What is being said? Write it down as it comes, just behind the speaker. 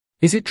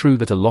Is it true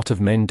that a lot of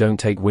men don't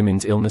take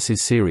women's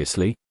illnesses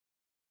seriously?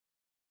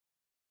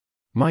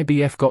 My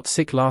BF got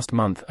sick last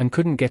month and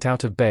couldn't get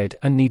out of bed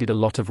and needed a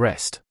lot of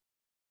rest.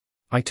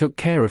 I took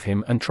care of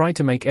him and tried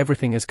to make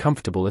everything as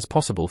comfortable as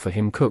possible for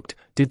him, cooked,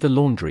 did the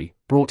laundry,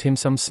 brought him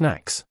some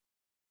snacks.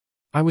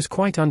 I was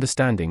quite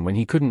understanding when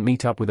he couldn't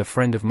meet up with a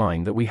friend of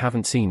mine that we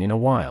haven't seen in a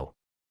while.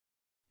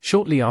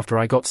 Shortly after,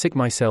 I got sick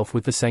myself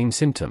with the same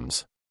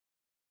symptoms.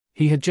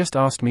 He had just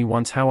asked me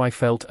once how I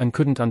felt and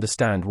couldn't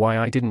understand why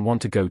I didn't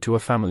want to go to a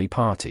family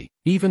party,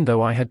 even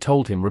though I had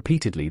told him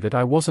repeatedly that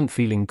I wasn't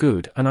feeling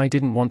good and I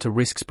didn't want to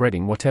risk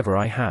spreading whatever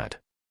I had.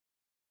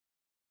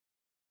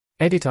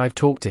 I've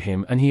talked to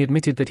him and he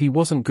admitted that he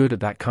wasn't good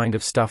at that kind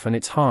of stuff and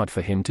it's hard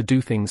for him to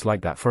do things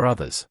like that for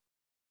others.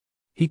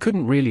 He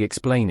couldn't really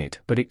explain it,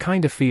 but it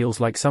kind of feels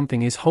like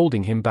something is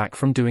holding him back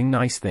from doing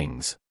nice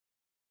things.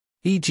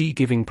 E.g.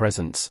 giving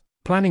presents,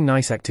 planning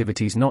nice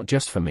activities not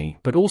just for me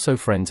but also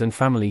friends and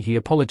family. He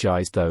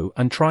apologized though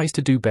and tries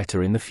to do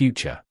better in the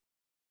future.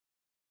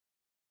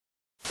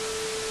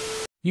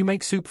 You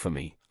make soup for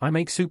me, I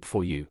make soup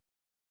for you.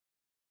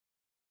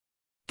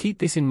 Keep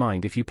this in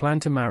mind if you plan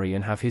to marry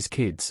and have his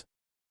kids.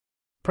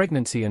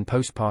 Pregnancy and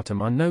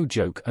postpartum are no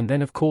joke, and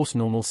then of course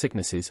normal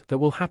sicknesses that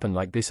will happen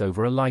like this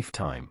over a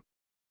lifetime.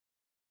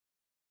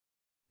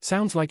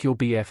 Sounds like your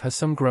BF has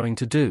some growing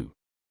to do.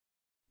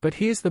 But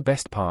here's the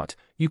best part,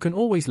 you can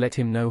always let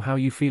him know how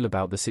you feel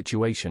about the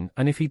situation,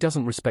 and if he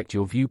doesn't respect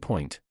your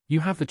viewpoint, you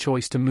have the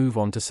choice to move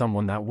on to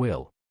someone that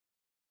will.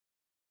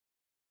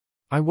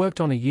 I worked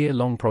on a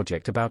year-long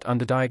project about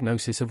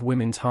underdiagnosis of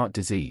women's heart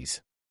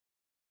disease.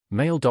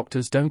 Male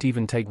doctors don't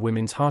even take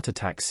women's heart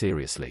attacks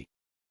seriously.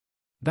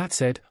 That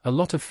said, a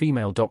lot of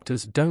female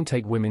doctors don't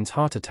take women's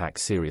heart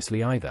attacks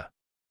seriously either.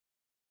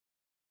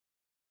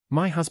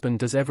 My husband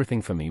does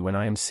everything for me when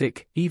I am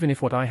sick, even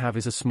if what I have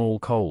is a small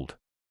cold.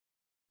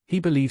 He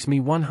believes me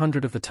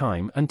 100% of the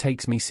time and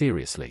takes me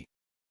seriously.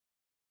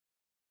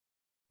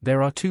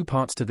 There are two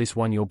parts to this.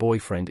 One, your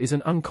boyfriend is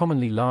an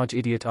uncommonly large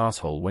idiot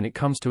asshole when it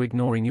comes to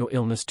ignoring your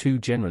illness. Two,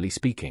 generally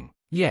speaking,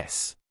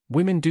 yes,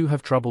 women do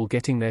have trouble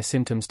getting their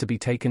symptoms to be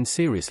taken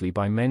seriously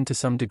by men to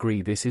some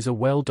degree. This is a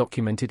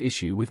well-documented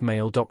issue with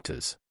male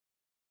doctors.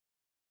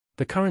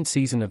 The current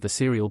season of the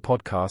Serial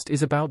podcast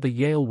is about the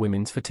Yale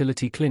Women's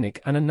Fertility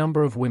Clinic and a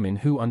number of women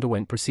who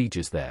underwent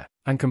procedures there,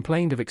 and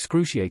complained of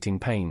excruciating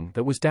pain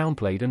that was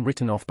downplayed and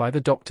written off by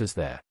the doctors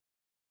there.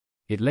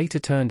 It later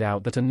turned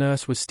out that a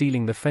nurse was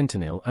stealing the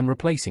fentanyl and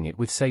replacing it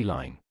with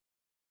saline.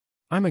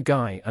 I'm a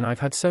guy and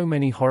I've had so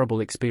many horrible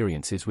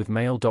experiences with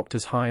male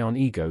doctors high on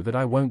ego that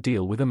I won't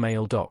deal with a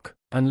male doc,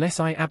 unless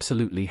I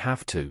absolutely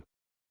have to.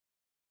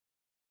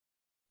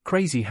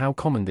 Crazy how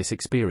common this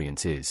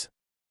experience is.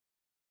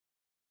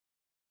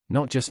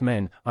 Not just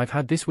men, I've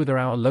had this with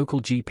our local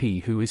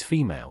GP who is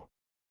female.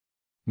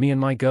 Me and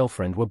my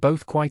girlfriend were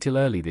both quite ill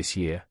early this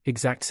year,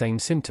 exact same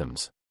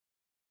symptoms.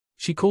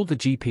 She called the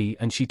GP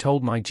and she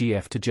told my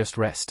GF to just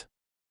rest.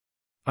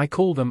 I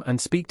call them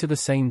and speak to the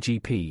same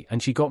GP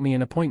and she got me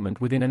an appointment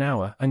within an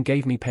hour and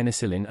gave me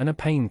penicillin and a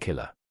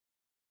painkiller.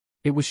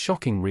 It was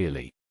shocking,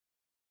 really.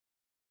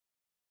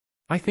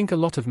 I think a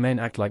lot of men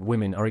act like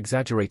women are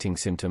exaggerating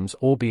symptoms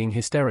or being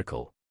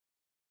hysterical.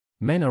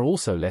 Men are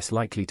also less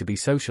likely to be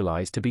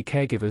socialized to be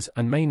caregivers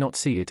and may not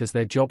see it as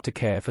their job to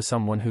care for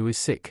someone who is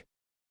sick.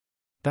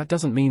 That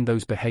doesn't mean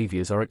those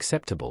behaviors are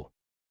acceptable.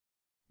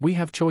 We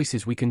have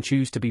choices. We can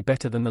choose to be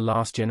better than the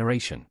last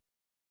generation.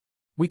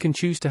 We can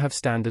choose to have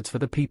standards for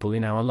the people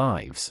in our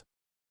lives.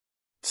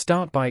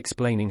 Start by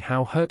explaining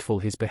how hurtful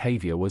his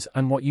behavior was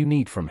and what you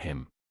need from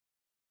him.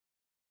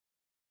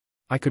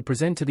 I could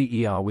present to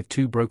the ER with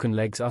 2 broken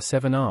legs or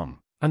 7 arms.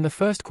 And the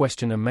first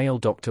question a male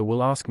doctor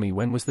will ask me,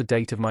 when was the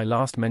date of my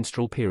last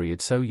menstrual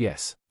period? So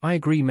yes, I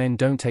agree, men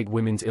don't take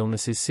women's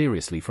illnesses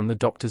seriously from the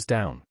doctors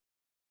down.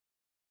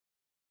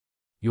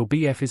 Your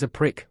BF is a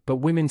prick, but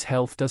women's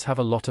health does have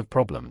a lot of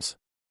problems.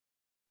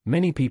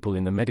 Many people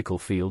in the medical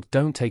field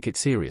don't take it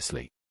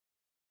seriously.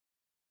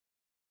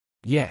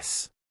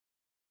 Yes.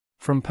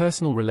 From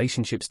personal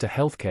relationships to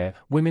healthcare,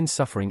 women's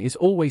suffering is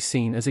always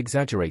seen as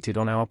exaggerated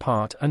on our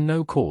part and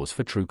no cause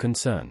for true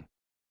concern.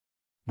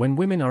 When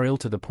women are ill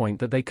to the point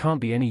that they can't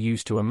be any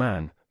use to a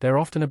man, they're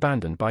often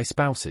abandoned by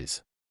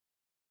spouses.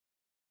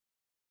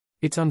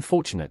 It's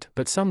unfortunate,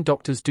 but some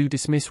doctors do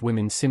dismiss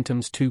women's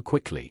symptoms too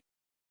quickly.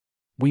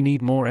 We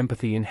need more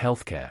empathy in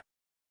healthcare.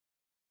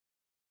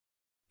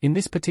 In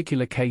this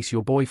particular case,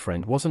 your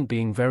boyfriend wasn't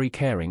being very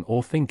caring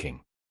or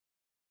thinking.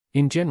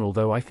 In general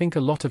though, I think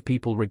a lot of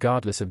people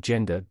regardless of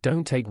gender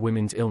don't take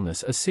women's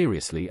illness as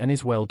seriously and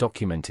is well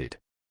documented.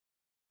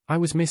 I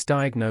was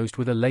misdiagnosed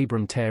with a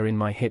labrum tear in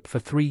my hip for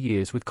 3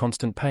 years with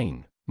constant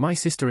pain. My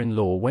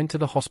sister-in-law went to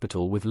the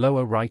hospital with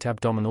lower right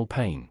abdominal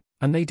pain,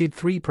 and they did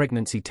 3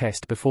 pregnancy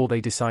tests before they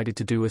decided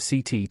to do a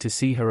CT to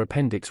see her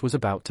appendix was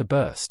about to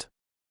burst.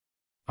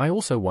 I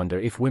also wonder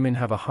if women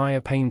have a higher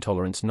pain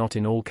tolerance, not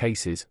in all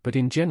cases, but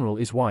in general,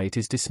 is why it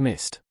is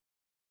dismissed.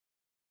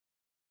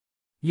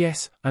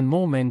 Yes, and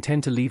more men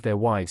tend to leave their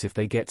wives if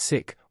they get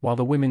sick, while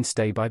the women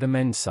stay by the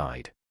men's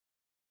side.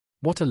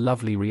 What a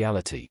lovely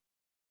reality.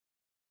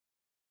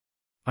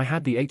 I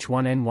had the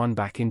H1N1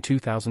 back in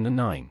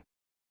 2009.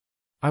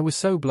 I was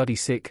so bloody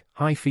sick,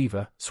 high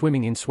fever,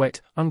 swimming in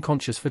sweat,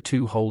 unconscious for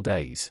 2 whole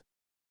days.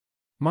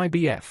 My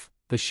BF,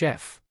 the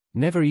chef,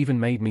 never even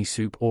made me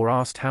soup or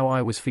asked how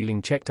I was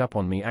feeling, checked up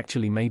on me.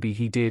 Actually maybe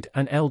he did,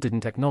 and L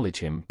didn't acknowledge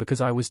him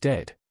because I was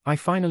dead. I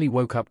finally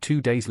woke up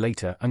 2 days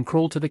later and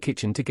crawled to the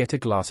kitchen to get a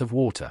glass of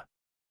water.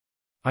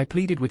 I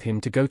pleaded with him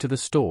to go to the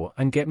store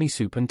and get me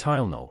soup and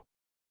Tylenol.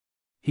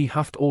 He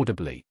huffed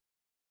audibly.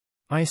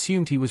 I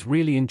assumed he was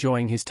really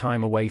enjoying his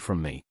time away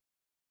from me.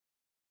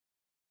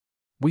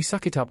 We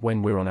suck it up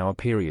when we're on our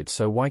period,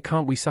 so why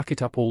can't we suck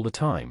it up all the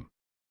time?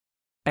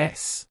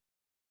 Bit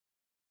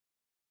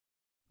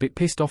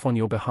pissed off on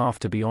your behalf,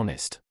 to be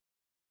honest.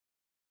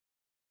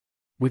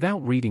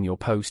 Without reading your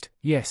post,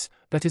 yes,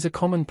 that is a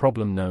common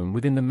problem known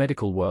within the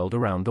medical world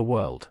around the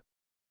world.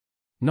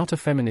 Not a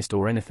feminist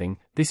or anything,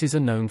 this is a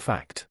known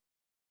fact.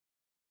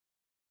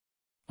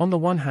 On the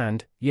one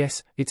hand,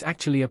 yes, it's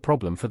actually a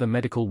problem for the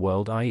medical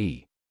world,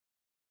 i.e.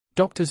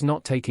 doctors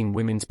not taking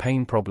women's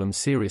pain problems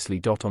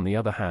seriously. On the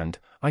other hand,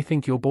 I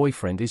think your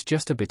boyfriend is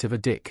just a bit of a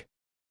dick.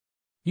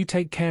 You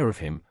take care of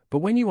him, but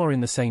when you are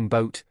in the same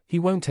boat, he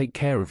won't take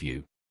care of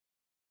you.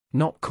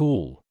 Not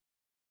cool.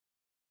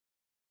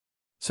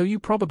 So you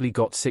probably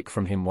got sick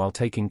from him while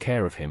taking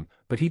care of him,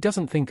 but he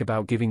doesn't think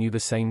about giving you the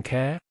same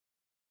care?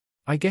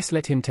 I guess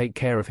let him take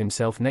care of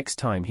himself next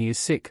time he is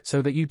sick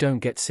so that you don't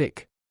get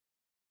sick.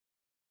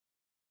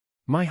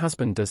 My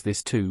husband does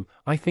this too.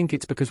 I think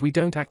it's because we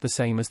don't act the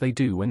same as they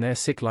do when they're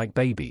sick like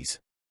babies.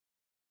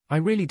 I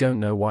really don't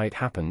know why it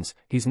happens.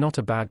 He's not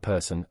a bad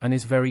person and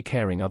is very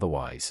caring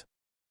otherwise.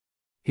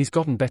 He's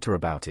gotten better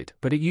about it,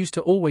 but it used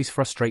to always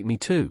frustrate me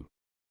too.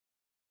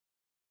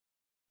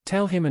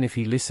 Tell him, and if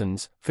he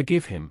listens,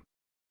 forgive him.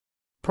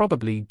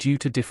 Probably due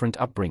to different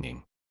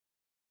upbringing.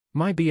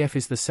 My BF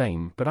is the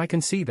same, but I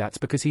can see that's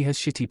because he has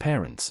shitty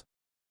parents.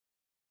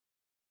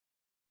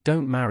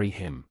 Don't marry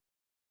him.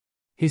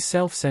 He's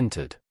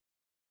self-centered.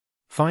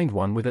 Find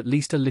one with at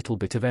least a little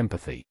bit of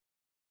empathy.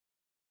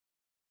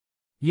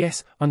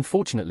 Yes,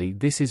 unfortunately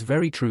this is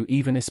very true,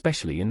 even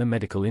especially in the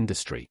medical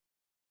industry.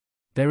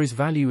 There is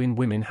value in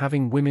women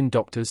having women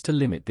doctors to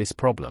limit this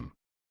problem.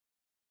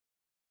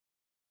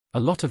 A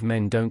lot of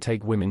men don't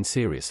take women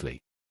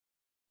seriously.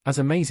 As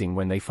amazing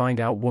when they find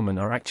out women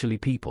are actually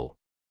people.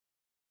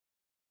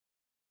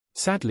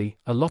 Sadly,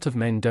 a lot of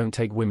men don't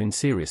take women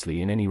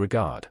seriously in any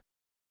regard.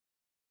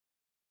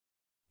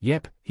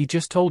 Yep, he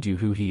just told you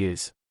who he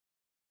is.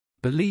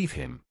 Believe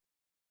him.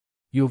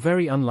 You're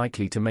very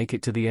unlikely to make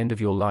it to the end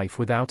of your life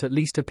without at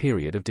least a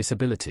period of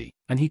disability,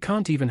 and he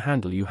can't even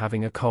handle you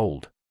having a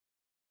cold.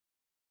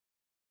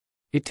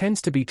 It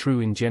tends to be true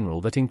in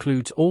general, that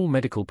includes all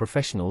medical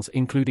professionals,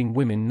 including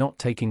women, not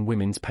taking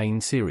women's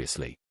pain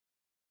seriously.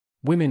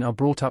 Women are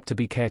brought up to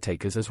be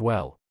caretakers as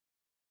well.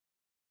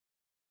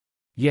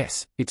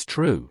 Yes, it's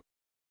true.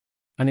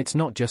 And it's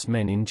not just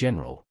men in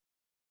general.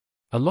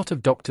 A lot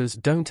of doctors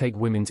don't take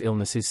women's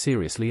illnesses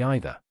seriously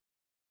either.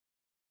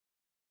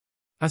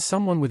 As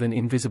someone with an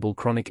invisible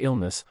chronic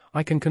illness,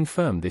 I can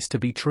confirm this to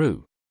be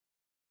true.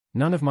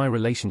 None of my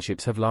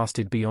relationships have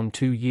lasted beyond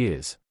 2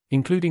 years,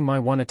 including my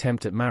one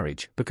attempt at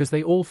marriage, because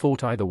they all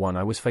thought either 1,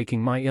 I was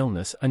faking my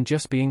illness and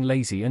just being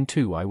lazy, and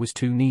 2, I was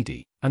too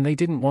needy, and they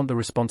didn't want the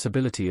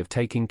responsibility of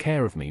taking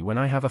care of me when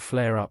I have a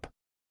flare-up.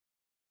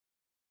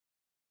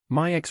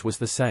 My ex was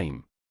the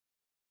same.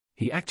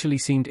 He actually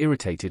seemed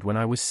irritated when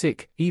I was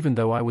sick, even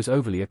though I was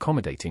overly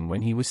accommodating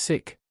when he was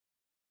sick.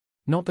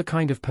 Not the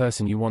kind of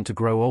person you want to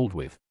grow old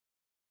with.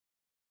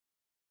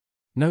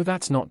 No,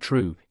 that's not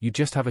true, you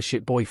just have a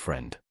shit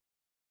boyfriend.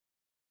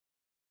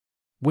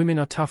 Women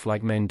are tough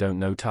like men don't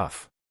know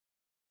tough.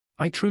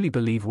 I truly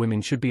believe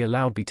women should be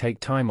allowed to take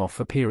time off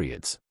for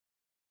periods.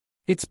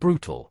 It's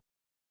brutal.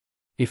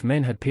 If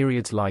men had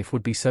periods, life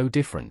would be so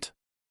different.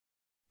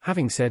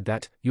 Having said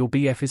that, your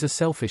BF is a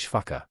selfish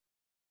fucker.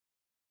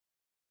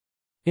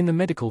 In the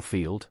medical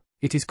field,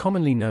 it is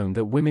commonly known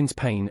that women's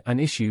pain and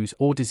issues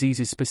or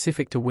diseases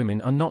specific to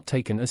women are not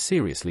taken as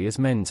seriously as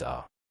men's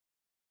are.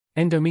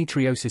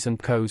 Endometriosis and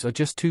PCOS are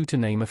just 2 to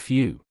name a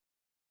few.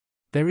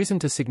 There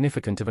isn't a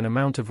significant of an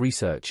amount of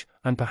research,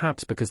 and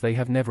perhaps because they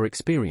have never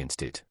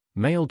experienced it,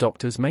 male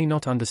doctors may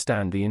not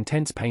understand the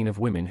intense pain of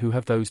women who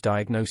have those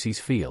diagnoses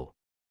feel.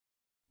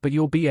 But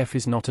your BF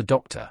is not a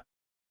doctor.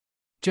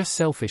 Just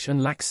selfish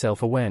and lacks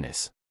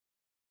self-awareness.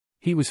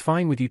 He was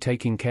fine with you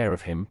taking care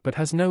of him, but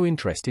has no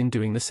interest in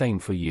doing the same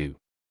for you.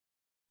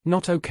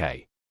 Not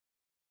okay.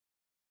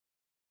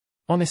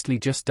 Honestly,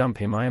 just dump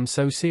him, I am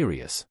so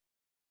serious.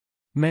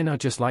 Men are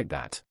just like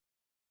that.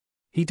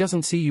 He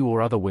doesn't see you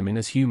or other women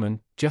as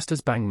human, just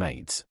as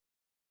bangmaids.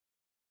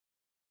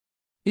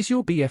 Is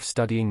your BF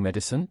studying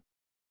medicine?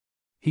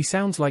 He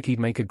sounds like he'd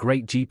make a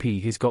great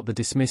GP. He's got the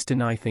dismiss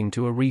deny thing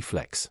to a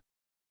reflex.